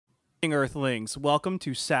Earthlings, welcome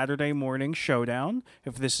to Saturday Morning Showdown.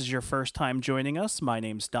 If this is your first time joining us, my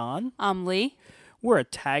name's Don. I'm Lee. We're a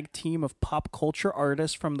tag team of pop culture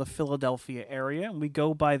artists from the Philadelphia area, and we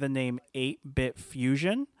go by the name 8-Bit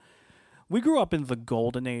Fusion. We grew up in the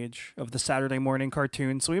golden age of the Saturday morning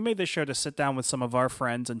cartoon, so we made this show to sit down with some of our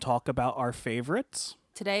friends and talk about our favorites.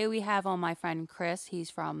 Today we have on my friend Chris. He's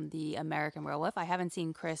from the American Werewolf. I haven't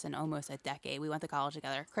seen Chris in almost a decade. We went to college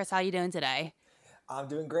together. Chris, how you doing today? I'm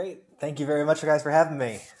doing great. Thank you very much, guys, for having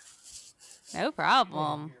me. No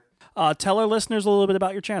problem. Tell our listeners a little bit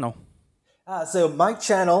about your channel. So my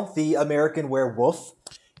channel, The American Werewolf,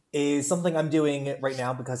 is something I'm doing right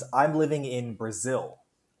now because I'm living in Brazil.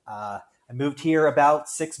 I moved here about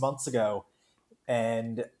 6 months ago,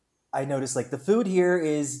 and I noticed the food here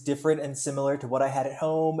is different and similar to what I had at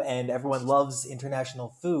home, and everyone loves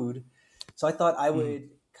international food. So I thought I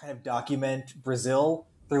would kind of document Brazil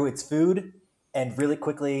through its food. And really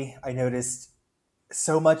quickly, I noticed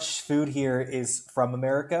so much food here is from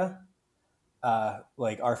America.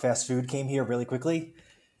 Our fast food came here really quickly.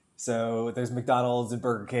 So there's McDonald's and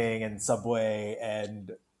Burger King and Subway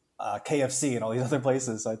and KFC and all these other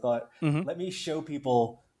places. So I thought, let me show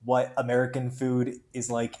people what American food is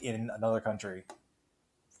like in another country.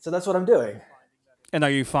 So that's what I'm doing. And are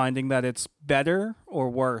you finding that it's better or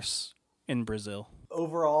worse in Brazil?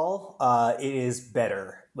 Overall, it is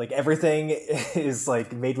better. Everything is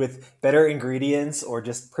made with better ingredients or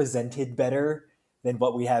just presented better than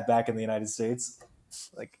what we have back in the United States.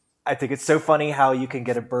 I think it's so funny how you can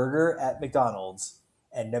get a burger at McDonald's,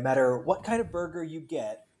 and no matter what kind of burger you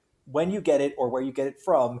get, when you get it or where you get it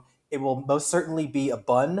from, it will most certainly be a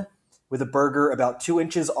bun with a burger about 2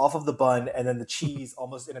 inches off of the bun and then the cheese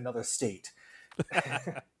almost in another state.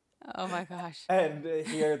 Oh my gosh. And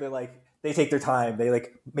here they take their time. They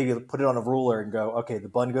maybe put it on a ruler and go, okay, the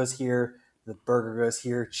bun goes here, the burger goes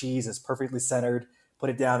here, cheese is perfectly centered,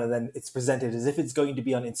 put it down, and then it's presented as if it's going to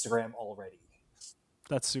be on Instagram already.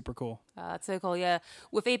 That's super cool. That's so cool. Yeah,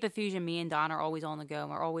 with 8-Bit Fusion, me and Don are always on the go.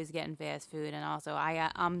 We're always getting fast food, and also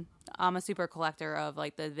I'm a super collector of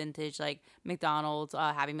the vintage McDonald's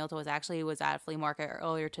Happy Meal toys. Actually, was at a flea market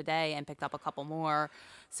earlier today and picked up a couple more.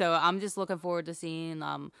 So I'm just looking forward to seeing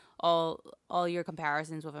all your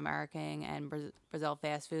comparisons with American and Brazil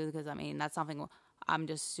fast food, because that's something I'm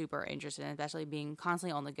just super interested in, especially being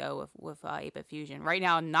constantly on the go with 8-Bit Fusion. Right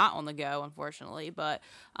now, I'm not on the go, unfortunately, but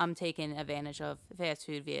I'm taking advantage of fast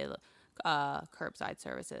food via curbside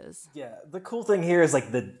services. Yeah, the cool thing here is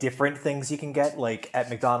the different things you can get. At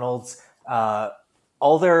McDonald's,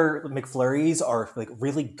 all their McFlurries are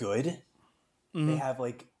really good. They have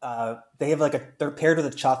they're paired with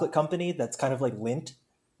a chocolate company that's kind of like Lindt,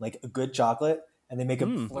 a good chocolate, and they make a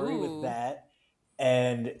McFlurry with that.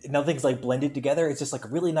 And nothing's blended together. It's just a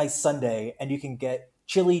really nice sundae, and you can get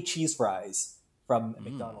chili cheese fries from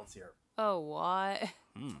McDonald's here. Oh, what?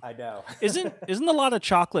 I know. Isn't a lot of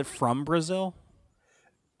chocolate from Brazil?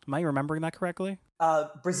 Am I remembering that correctly?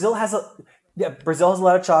 Brazil has a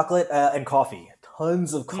lot of chocolate and coffee,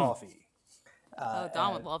 tons of coffee.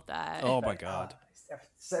 Don would love that. Oh my God!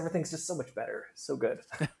 Everything's just so much better, so good.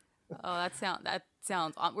 Oh, that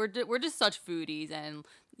sounds. We're just such foodies, and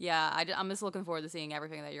yeah, I'm just looking forward to seeing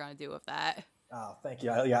everything that you're gonna do with that. Oh, thank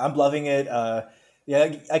you. Yeah, I'm loving it.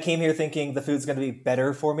 I came here thinking the food's gonna be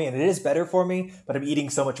better for me, and it is better for me. But I'm eating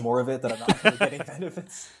so much more of it that I'm not really getting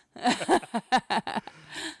benefits.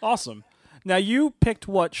 Awesome. Now you picked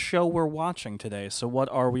what show we're watching today. So what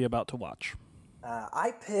are we about to watch?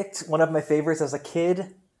 I picked one of my favorites as a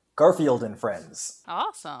kid, Garfield and Friends.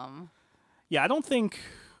 Awesome. Yeah, I don't think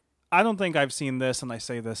I've seen this, and I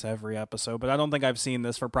say this every episode, but I don't think I've seen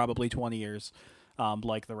this for probably 20 years,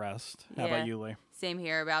 like the rest. How about you, Lee? Same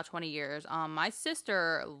here, about 20 years. My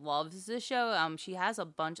sister loves this show. She has a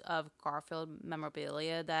bunch of Garfield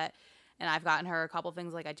memorabilia and I've gotten her a couple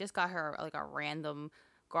things. I just got her a random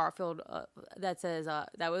Garfield that says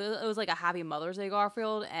it was a Happy Mother's Day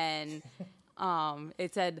Garfield, and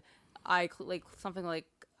it said something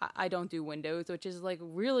I don't do windows, which is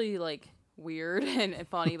really weird and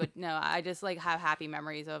funny, but no, I just have happy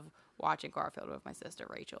memories of watching Garfield with my sister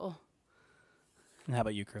Rachel. And how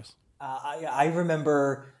about you, Chris? I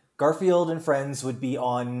remember Garfield and Friends would be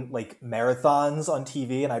on marathons on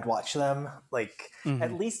TV, and I'd watch them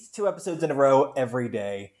at least 2 episodes in a row every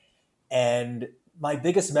day. And my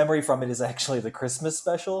biggest memory from it is actually the Christmas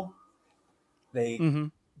special.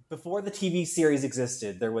 Before the TV series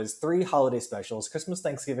existed, there was 3 holiday specials: Christmas,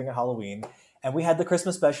 Thanksgiving, and Halloween. And we had the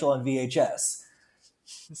Christmas special on VHS.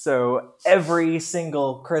 So every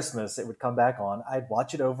single Christmas it would come back on. I'd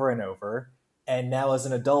watch it over and over. And now as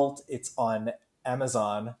an adult, it's on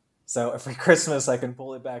Amazon. So every Christmas I can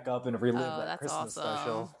pull it back up and relive Oh, that that's Christmas awesome.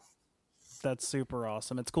 special. That's super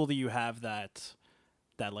awesome. It's cool that you have that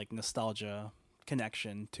like nostalgia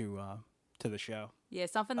connection to the show. Yeah,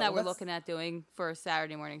 something that we're looking at doing for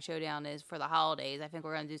Saturday Morning Showdown is for the holidays. I think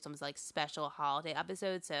we're going to do some like special holiday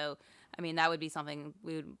episodes. So, I mean, that would be something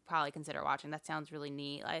we would probably consider watching. That sounds really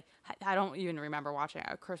neat. I don't even remember watching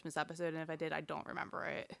a Christmas episode, and if I did, I don't remember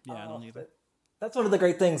it. Yeah, I don't either. That's one of the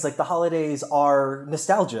great things. Like the holidays are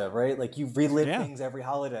nostalgia, right? Like you relive things every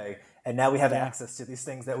holiday, and now we have access to these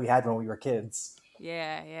things that we had when we were kids.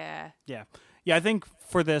 Yeah. Yeah, I think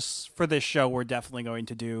for this show, we're definitely going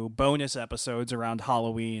to do bonus episodes around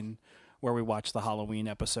Halloween, where we watch the Halloween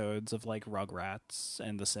episodes of like Rugrats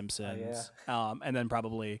and The Simpsons, and then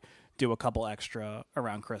probably do a couple extra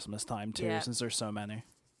around Christmas time too, since there's so many.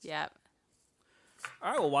 Yep.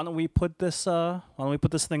 All right, well, why don't we put this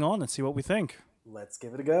thing on and see what we think? Let's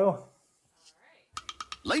give it a go.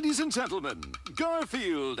 Ladies and gentlemen,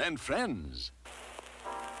 Garfield and Friends.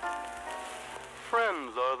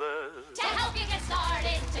 Friends are there to help you get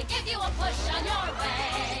started, to give you a push on your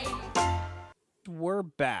way. We're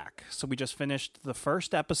back. So we just finished the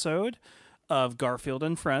first episode of Garfield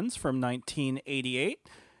and Friends from 1988,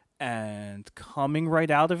 and coming right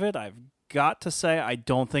out of it, I've got to say I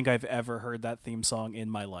don't think I've ever heard that theme song in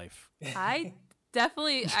my life. I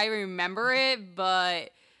remember it, but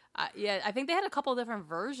I think they had a couple different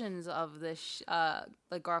versions of this,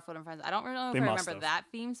 like Garfield and Friends. I don't know if I remember that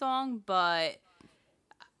theme song, but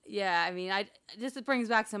yeah, I mean, it brings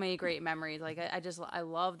back so many great memories. Like I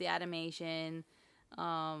love the animation,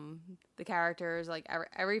 the characters, like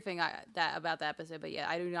everything about the episode. But yeah,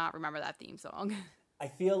 I do not remember that theme song. I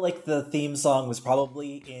feel like the theme song was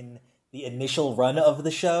probably in the initial run of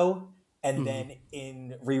the show, and then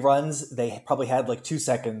in reruns they probably had like 2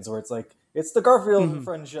 seconds where it's like it's the Garfield and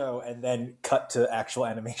Friends show, and then cut to actual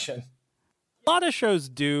animation. A lot of shows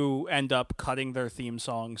do end up cutting their theme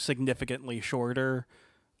song significantly shorter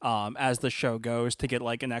as the show goes to get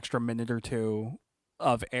like an extra minute or two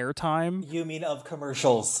of airtime. You mean of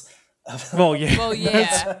commercials? Well, yeah. Well,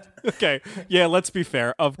 yeah. Okay. Yeah, let's be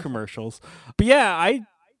fair, of commercials. But yeah,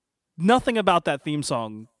 nothing about that theme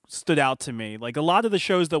song stood out to me. Like a lot of the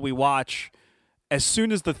shows that we watch, as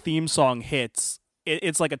soon as the theme song hits,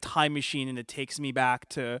 it's like a time machine, and it takes me back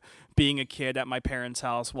to being a kid at my parents'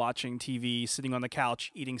 house watching TV, sitting on the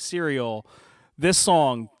couch eating cereal. This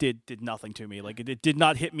song did nothing to me. Like it did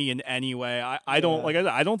not hit me in any way. I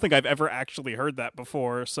don't think I've ever actually heard that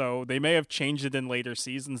before. So they may have changed it in later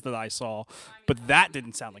seasons that I saw, but that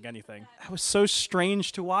didn't sound like anything. That was so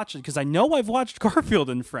strange to watch it because I know I've watched Garfield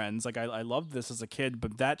and Friends. Like I loved this as a kid,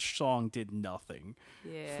 but that song did nothing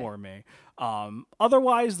for me.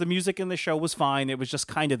 Otherwise, the music in the show was fine. It was just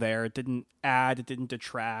kind of there. It didn't add. It didn't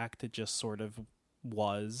detract. It just sort of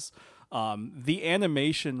was. The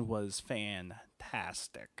animation was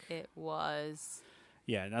fantastic. It was.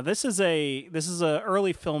 Yeah. Now this is a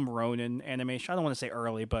early film Ronin animation. I don't want to say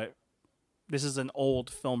early, but this is an old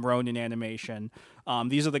film Ronin animation.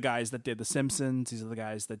 These are the guys that did The Simpsons. These are the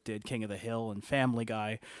guys that did King of the Hill and Family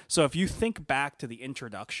Guy. So if you think back to the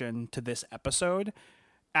introduction to this episode,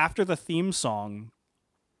 after the theme song,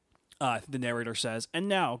 the narrator says, "And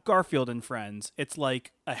now Garfield and Friends." It's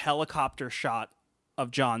like a helicopter shot of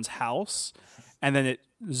John's house, and then it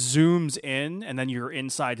zooms in, and then you're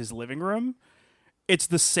inside his living room. It's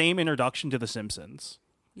the same introduction to The Simpsons.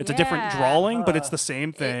 It's a different drawing, but it's the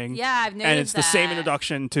same thing. I've noticed and it's the same that.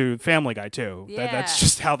 introduction to Family Guy too. That's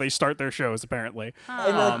just how they start their shows, apparently.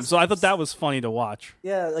 So I thought that was funny to watch.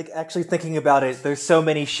 Yeah, like actually thinking about it, there's so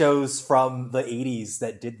many shows from the 80s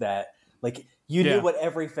that did that. Like you knew what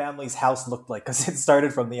every family's house looked like because it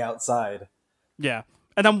started from the outside. Yeah.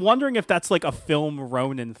 And I'm wondering if that's like a film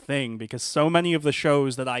Ronin thing, because so many of the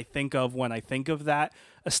shows that I think of when I think of that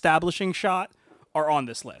establishing shot are on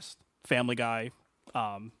this list. Family Guy,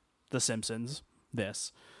 The Simpsons,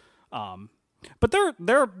 this. But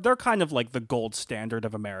they're kind of like the gold standard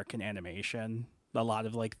of American animation. A lot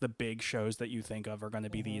of like the big shows that you think of are going to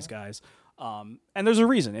be these guys. And there's a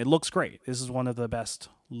reason. It looks great. This is one of the best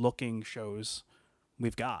looking shows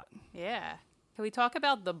we've got. Yeah. Can we talk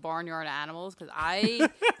about the barnyard animals? Because I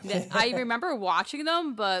remember watching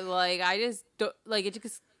them, but like I just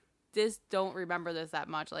don't remember this that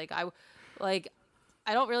much. I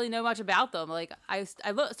don't really know much about them. Like I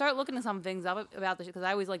started looking at some things up about the show because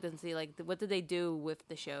I always like to see like what did they do with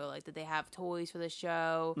the show? Like did they have toys for the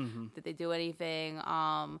show? Mm-hmm. Did they do anything?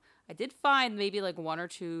 I did find maybe like one or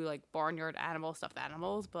two like barnyard animal stuffed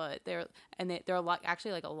animals, but they're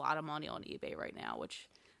actually like a lot of money on eBay right now, which.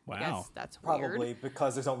 Wow. I guess that's Probably weird.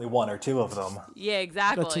 because there's only one or two of them. Yeah,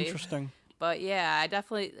 exactly. That's interesting. But yeah, I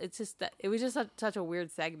definitely. It's just that it was just such a weird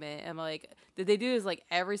segment. And like, did they do this like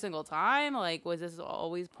every single time? Like, was this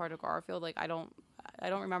always part of Garfield? Like, I don't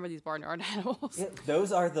remember these barnyard animals. Yeah,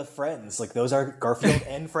 those are the friends. Like, those are Garfield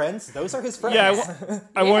and friends. Those are his friends. Yeah,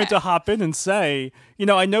 I wanted to hop in and say,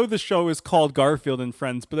 I know the show is called Garfield and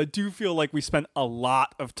Friends, but I do feel like we spent a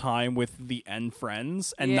lot of time with the and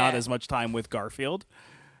friends and not Yeah. as much time with Garfield.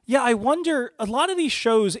 Yeah, I wonder, a lot of these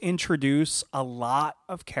shows introduce a lot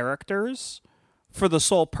of characters for the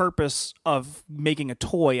sole purpose of making a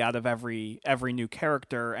toy out of every new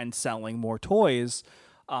character and selling more toys.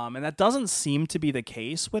 And that doesn't seem to be the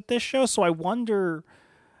case with this show. So I wonder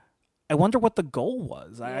what the goal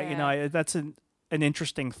was. Yeah. That's an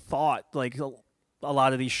interesting thought. Like a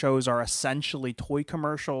lot of these shows are essentially toy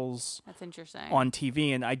commercials That's interesting. on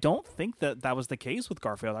TV, and I don't think that was the case with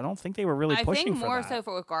Garfield. I don't think they were really pushing I think for more that. so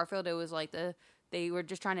for with Garfield, it was like they were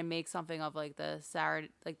just trying to make something of like the Saturday,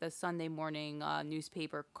 like the Sunday morning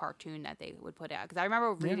newspaper cartoon that they would put out. Because I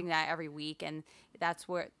remember reading that every week, and that's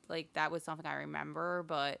where like that was something I remember.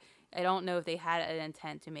 But I don't know if they had an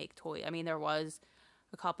intent to make toy. I mean, there was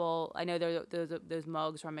a couple. I know there those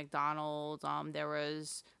mugs from McDonald's. There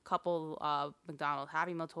was a couple McDonald's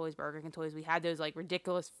Happy Meal toys, Burger King toys. We had those like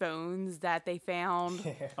ridiculous phones that they found.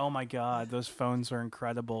 Oh my God, those phones are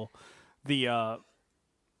incredible. The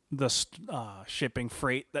shipping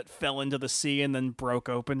freight that fell into the sea and then broke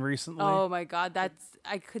open recently. Oh my God,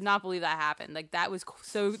 I could not believe that happened. Like that was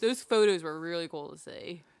so. Those photos were really cool to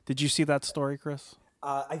see. Did you see that story, Chris?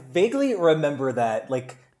 I vaguely remember that.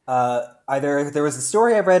 Like, either there was a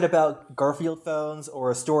story I read about Garfield phones or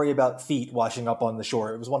a story about feet washing up on the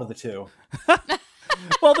shore. It was one of the two.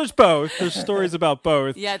 Well, there's both. There's stories about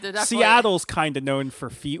both. Yeah, they're definitely- Seattle's kind of known for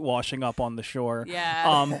feet washing up on the shore.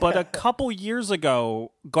 Yeah. But a couple years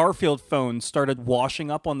ago, Garfield phones started washing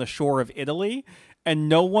up on the shore of Italy, and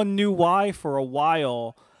no one knew why for a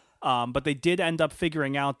while. But they did end up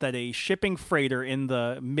figuring out that a shipping freighter in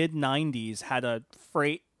the mid 90s had a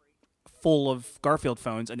freight full of Garfield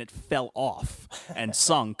phones, and it fell off and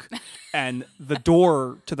sunk, and the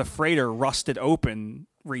door to the freighter rusted open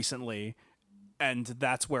recently. And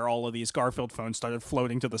that's where all of these Garfield phones started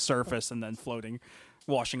floating to the surface and then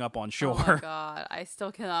washing up on Oh my shore. God, I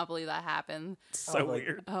still cannot believe that happened. So like-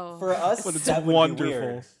 weird. Oh, For us, But it's that would be wonderful.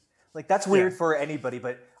 weird. Like, that's weird for anybody,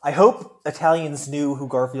 but I hope Italians knew who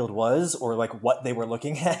Garfield was or, like, what they were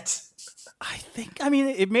looking at. I mean,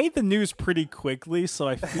 it made the news pretty quickly, so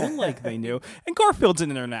I feel like they knew. And Garfield's an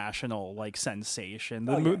international, like,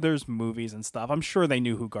 sensation. There's movies and stuff. I'm sure they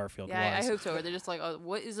knew who Garfield yeah, was. I hope so. Or they're just like, oh,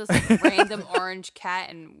 what is this random orange cat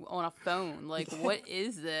on a phone? Like, what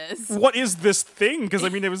is this? What is this thing? Because, I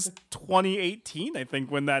mean, it was 2018, I think,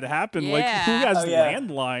 when that happened. Like, who Yeah. has Oh, yeah.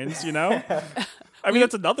 landlines, you know? I mean,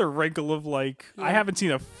 that's another wrinkle of, like, I haven't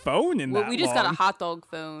seen a phone in that We just got a long. hot dog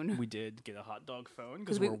phone. We did get a hot dog phone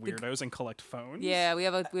because we- we're weirdos and collect phones. Yeah, we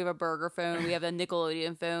have a burger phone. We have a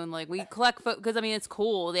Nickelodeon phone. Like we collect because I mean it's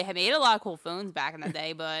cool. They have made a lot of cool phones back in the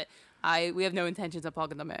day, but we have no intentions of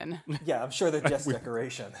plugging them in. Yeah, I'm sure they're just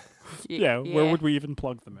decoration. Yeah, where would we even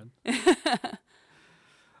plug them in?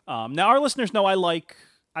 Now, our listeners know I like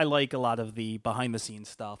a lot of the behind the scenes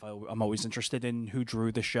stuff. I'm always interested in who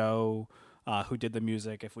drew the show, who did the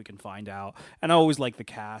music, if we can find out. And I always like the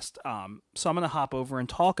cast. So I'm going to hop over and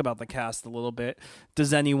talk about the cast a little bit.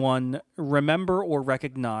 Does anyone remember or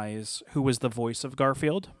recognize who was the voice of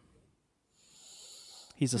Garfield?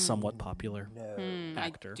 He's a somewhat popular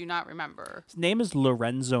actor. I do not remember. His name is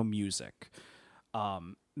Lorenzo Music.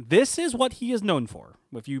 This is what he is known for.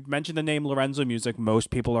 If you mention the name Lorenzo Music, most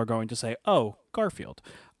people are going to say, oh, Garfield.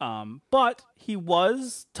 But he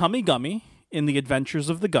was Tummy Gummy in The Adventures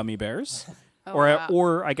of the Gummy Bears, wow.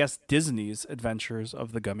 or I guess Disney's Adventures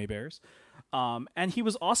of the Gummy Bears. And he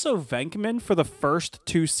was also Venkman for the first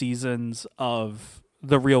 2 seasons of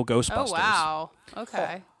The Real Ghostbusters. Oh wow.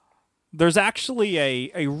 Okay. There's actually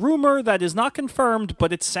a rumor that is not confirmed,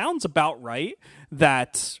 but it sounds about right,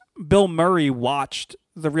 that Bill Murray watched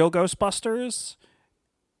The Real Ghostbusters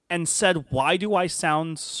and said, "Why do I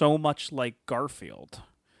sound so much like Garfield?"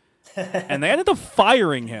 And they ended up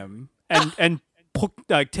firing him and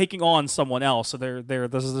taking on someone else. So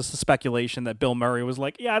this is a speculation that Bill Murray was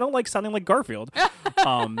like, "Yeah, I don't like sounding like Garfield."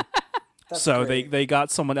 So great. they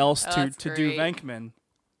got someone else to that's do great. Venkman.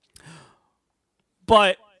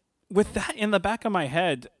 But with that in the back of my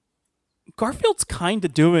head, Garfield's kind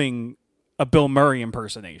of doing a Bill Murray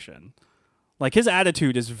impersonation. Like, his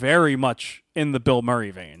attitude is very much in the Bill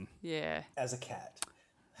Murray vein. Yeah. As a cat.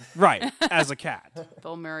 Right, as a cat.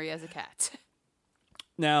 Bill Murray as a cat.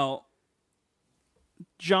 Now,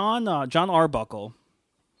 John Arbuckle,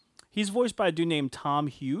 he's voiced by a dude named Tom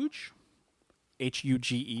Huge.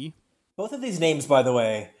 Huge. Both of these names, by the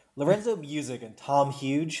way, Lorenzo Music and Tom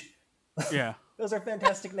Huge, Yeah. those are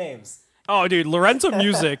fantastic names. Oh, dude, Lorenzo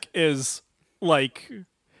Music is like,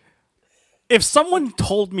 if someone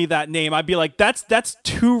told me that name, I'd be like, that's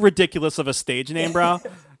too ridiculous of a stage name, bro.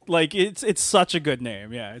 Like, it's such a good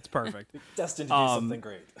name. Yeah, it's perfect. Destined to do something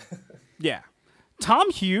great. Yeah.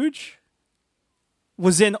 Tom Huge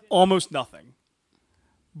was in almost nothing,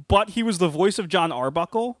 but he was the voice of John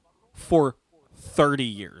Arbuckle for 30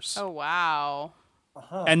 years Oh wow.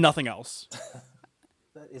 and nothing else.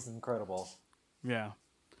 That is incredible. Yeah.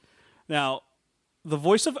 Now, the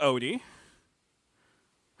voice of Odie,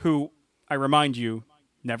 who, I remind you,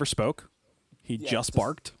 never spoke. He just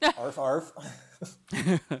barked. Arf, arf.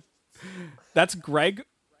 That's Greg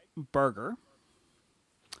Berger.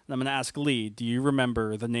 And I'm going to ask Lee, do you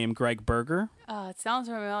remember the name Greg Berger? It sounds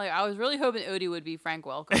familiar. I was really hoping Odie would be Frank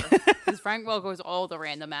Welker, because Frank Welker was all the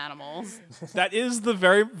random animals. That is the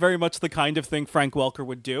very, very much the kind of thing Frank Welker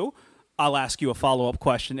would do. I'll ask you a follow-up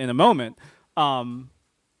question in a moment.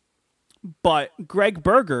 But Greg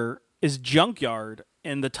Berger is Junkyard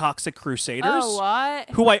in the Toxic Crusaders. Oh, what?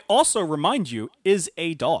 Who I also remind you is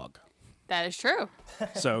a dog. That is true.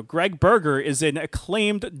 So Greg Berger is an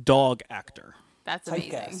acclaimed dog actor. That's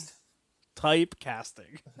amazing. Typecast.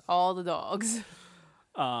 Typecasting. All the dogs.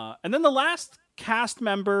 And then the last cast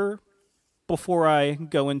member, before I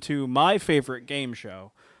go into my favorite game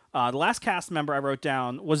show, the last cast member I wrote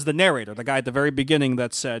down was the narrator, the guy at the very beginning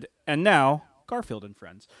that said, "And now, Garfield and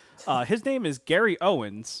Friends." His name is Gary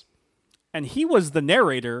Owens, and he was the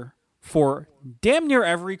narrator for damn near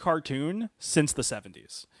every cartoon since the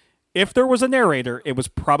 70s. If there was a narrator, it was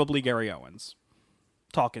probably Gary Owens.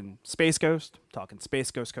 Talking Space Ghost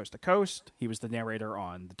Coast to Coast. He was the narrator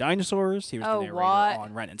on The Dinosaurs. He was the narrator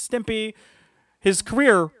on Ren and Stimpy. His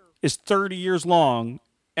career is 30 years long,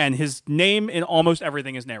 and his name in almost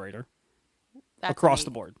everything is narrator. That's Across amazing.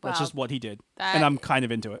 the board. Wow. That's just what he did. That And I'm kind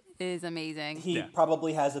of into it. is amazing. He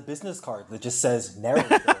probably has a business card that just says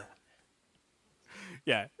narrator.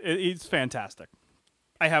 Yeah, it's fantastic.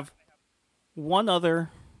 I have one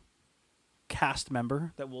other cast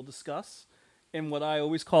member that we'll discuss in what I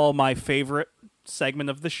always call my favorite segment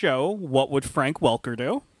of the show, What Would Frank Welker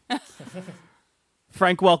Do?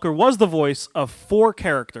 Frank Welker was the voice of 4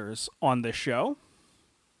 characters on this show.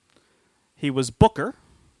 He was Booker.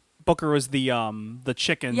 Booker was the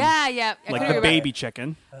chicken. Yeah. I Like couldn't the remember. baby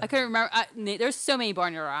chicken. I couldn't remember. There's so many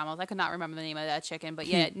barnyard animals. I could not remember the name of that chicken. But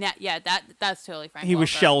that's totally Frank. He was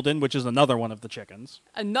Welker. Sheldon, which is another one of the chickens.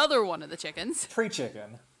 Another one of the chickens.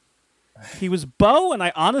 Pre-chicken. He was Bo, and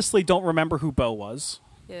I honestly don't remember who Bo was.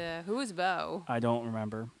 Yeah. Who was Bo? I don't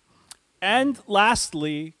remember. And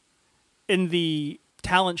lastly, in the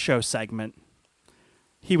talent show segment,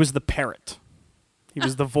 he was the parrot. He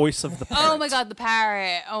was the voice of the parrot. Oh my God, the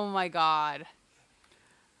parrot. Oh my God.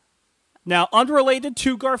 Now, unrelated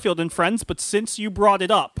to Garfield and Friends, but since you brought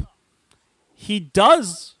it up, he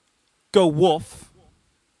does go woof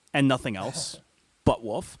and nothing else but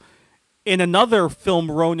woof in another Film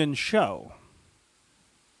Ronin show.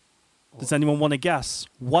 Does anyone want to guess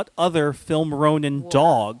what other Film Ronin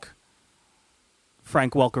dog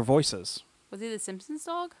Frank Welker voices? Was he the Simpsons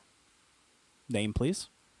dog? Name, please.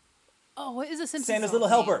 Oh, what is a Simpsons Santa's dog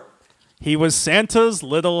Little name? Helper. He was Santa's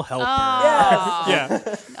little helper. Oh,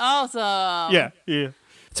 Yeah, awesome. yeah.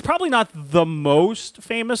 It's probably not the most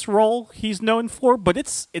famous role he's known for, but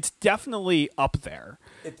it's definitely up there.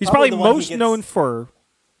 It's He's probably probably the one he most gets- known for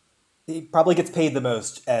He probably gets paid the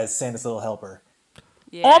most as Santa's Little Helper.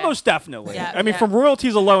 Yeah. almost definitely. Yeah, I mean, yeah. from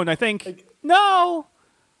royalties alone, I think no,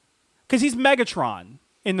 because he's Megatron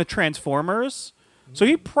in the Transformers, so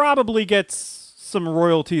he probably gets some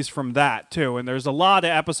royalties from that too. And there's a lot of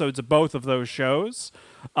episodes of both of those shows,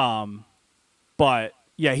 but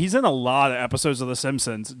yeah, he's in a lot of episodes of The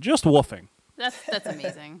Simpsons, just woofing. That's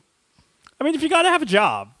amazing. I mean, if you got to have a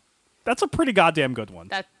job, that's a pretty goddamn good one.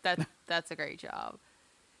 That's a great job.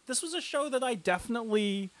 This was a show that I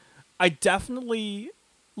definitely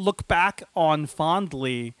look back on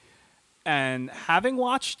fondly, and having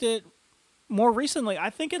watched it more recently, I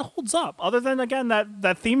think it holds up. Other than, again,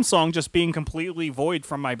 that theme song just being completely void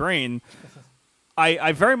from my brain,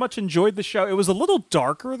 I very much enjoyed the show. It was a little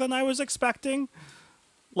darker than I was expecting.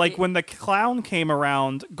 Like, when the clown came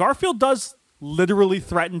around, Garfield does literally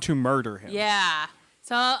threaten to murder him. Yeah.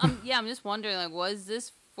 So I'm just wondering, like, was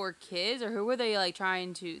this for kids, or who were they like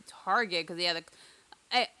trying to target? Because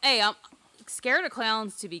I'm scared of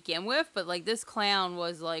clowns to begin with, but like this clown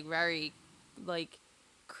was like very like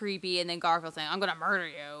creepy, and then Garfield saying, "I'm gonna murder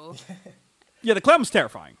you," Yeah, the clown was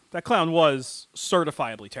terrifying. That clown was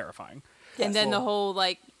certifiably terrifying. and then the well- whole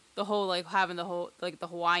like the whole like having the whole like the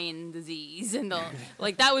Hawaiian disease and the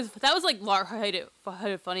like that was like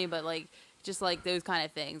funny, but like just like those kind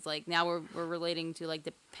of things. Like now we're relating to like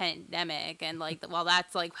the pandemic and like while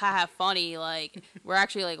that's like funny, like we're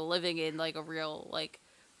actually like living in like a real like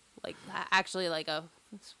actually like a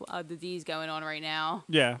disease going on right now.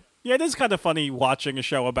 Yeah, it is kind of funny watching a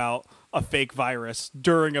show about a fake virus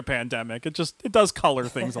during a pandemic. It does color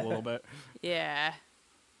things a little bit. Yeah.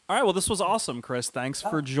 All right, well, this was awesome, Chris. Thanks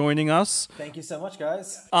for joining us. Thank you so much,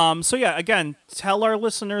 guys. So yeah, again, tell our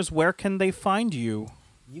listeners where can they find you.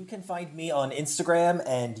 You can find me on Instagram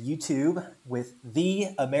and YouTube with The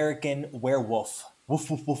American Werewolf. Woof,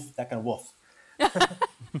 woof, woof. That kind of wolf.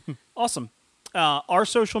 Awesome. Our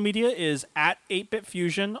social media is at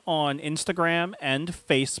 8BitFusion on Instagram and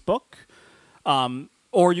Facebook.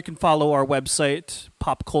 Or you can follow our website,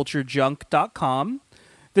 popculturejunk.com.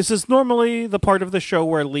 This is normally the part of the show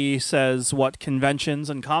where Lee says what conventions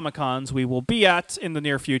and Comic-Cons we will be at in the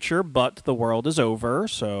near future, but the world is over,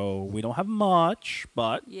 so we don't have much,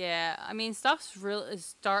 but... Yeah, I mean, stuff's is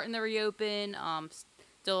starting to reopen.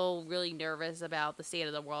 Still really nervous about the state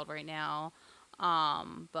of the world right now.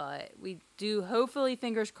 But we do, hopefully,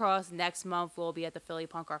 fingers crossed, next month we'll be at the Philly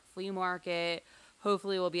Punk Rock Flea Market.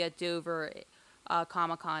 Hopefully we'll be at Dover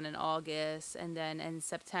Comic-Con in August, and then in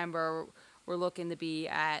September... we're looking to be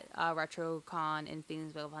at RetroCon in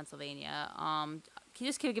Phoenixville, Pennsylvania.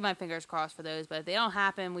 Just keep my fingers crossed for those. But if they don't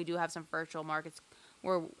happen, we do have some virtual markets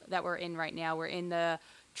that we're in right now. We're in the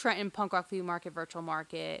Trenton Punk Rock Flea Market virtual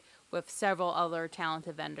market with several other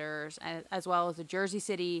talented vendors, as well as the Jersey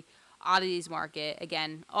City Oddities Market.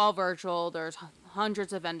 Again, all virtual. There's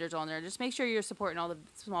hundreds of vendors on there. Just make sure you're supporting all the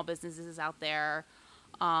small businesses out there.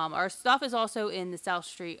 Our stuff is also in the South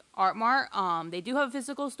Street Art Mart. They do have a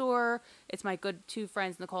physical store. It's my good two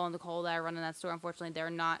friends, Nicole and Nicole, that are running that store. Unfortunately, they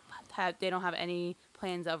don't have any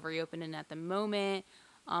plans of reopening at the moment.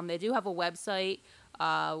 They do have a website.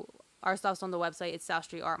 Our stuff's on the website. It's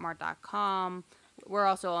southstreetartmart.com. We're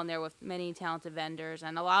also on there with many talented vendors,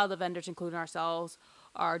 and a lot of the vendors, including ourselves,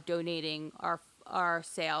 are donating our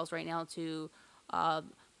sales right now to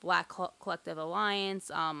Black Collective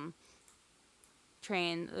Alliance.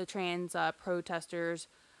 The trans protesters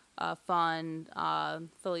fund, the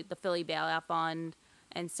Philly Bailout Fund,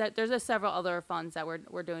 and there's several other funds that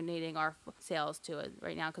we're donating our sales to it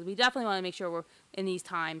right now, because we definitely want to make sure we're in these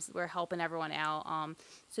times we're helping everyone out.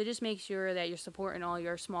 So just make sure that you're supporting all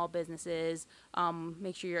your small businesses.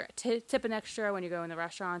 Make sure you're tipping extra when you go in the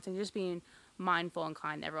restaurants, and just being mindful and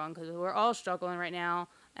kind to everyone, because we're all struggling right now,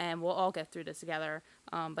 and we'll all get through this together.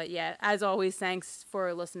 But yeah, as always, thanks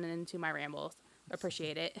for listening to my rambles.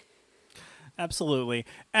 Appreciate it. Absolutely.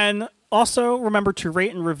 And also remember to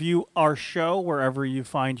rate and review our show wherever you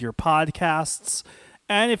find your podcasts.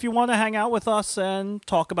 And if you want to hang out with us and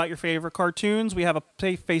talk about your favorite cartoons, we have a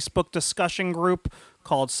Facebook discussion group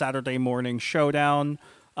called Saturday Morning Showdown.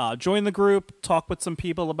 Join the group, talk with some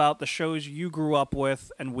people about the shows you grew up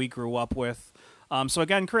with and we grew up with. So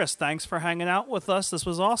again, Chris, thanks for hanging out with us. This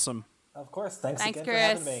was awesome. Of course. Thanks again Chris. for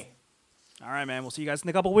having me. All right, man. We'll see you guys in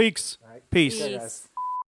a couple weeks. All right. Peace. Take care, guys.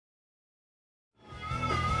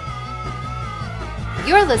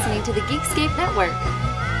 You're listening to the Geekscape Network.